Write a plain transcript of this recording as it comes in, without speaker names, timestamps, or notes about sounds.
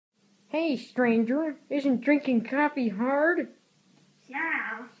Hey, stranger, isn't drinking coffee hard?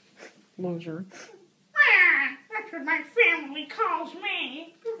 Yeah. Loser. That's what my family calls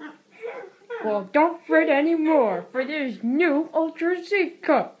me. Well, don't fret anymore, for there's new Ultra Z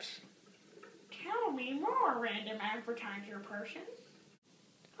cups. Tell me more, random advertiser person.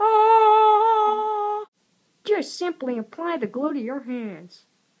 Ah! Just simply apply the glue to your hands.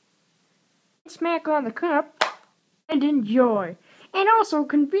 Smack on the cup and enjoy. And also,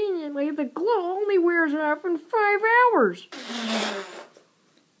 conveniently, the glue only wears off in 5 hours.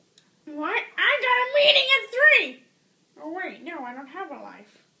 What? I got a meeting at 3! Oh wait, no, I don't have a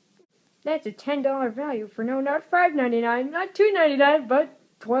life. That's a $10 value for no, not $5.99, not $2.99, but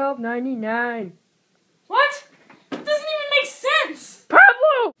 $12.99. What? That doesn't even make sense!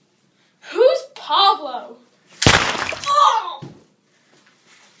 Pablo! Who's Pablo? Oh!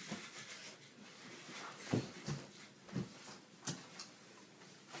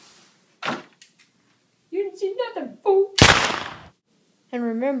 You didn't see nothing, fool. And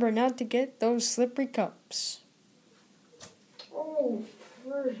remember not to get those slippery cups. Oh,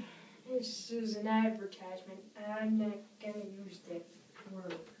 this is an advertisement. I'm not gonna use that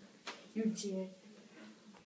word. You'd see it.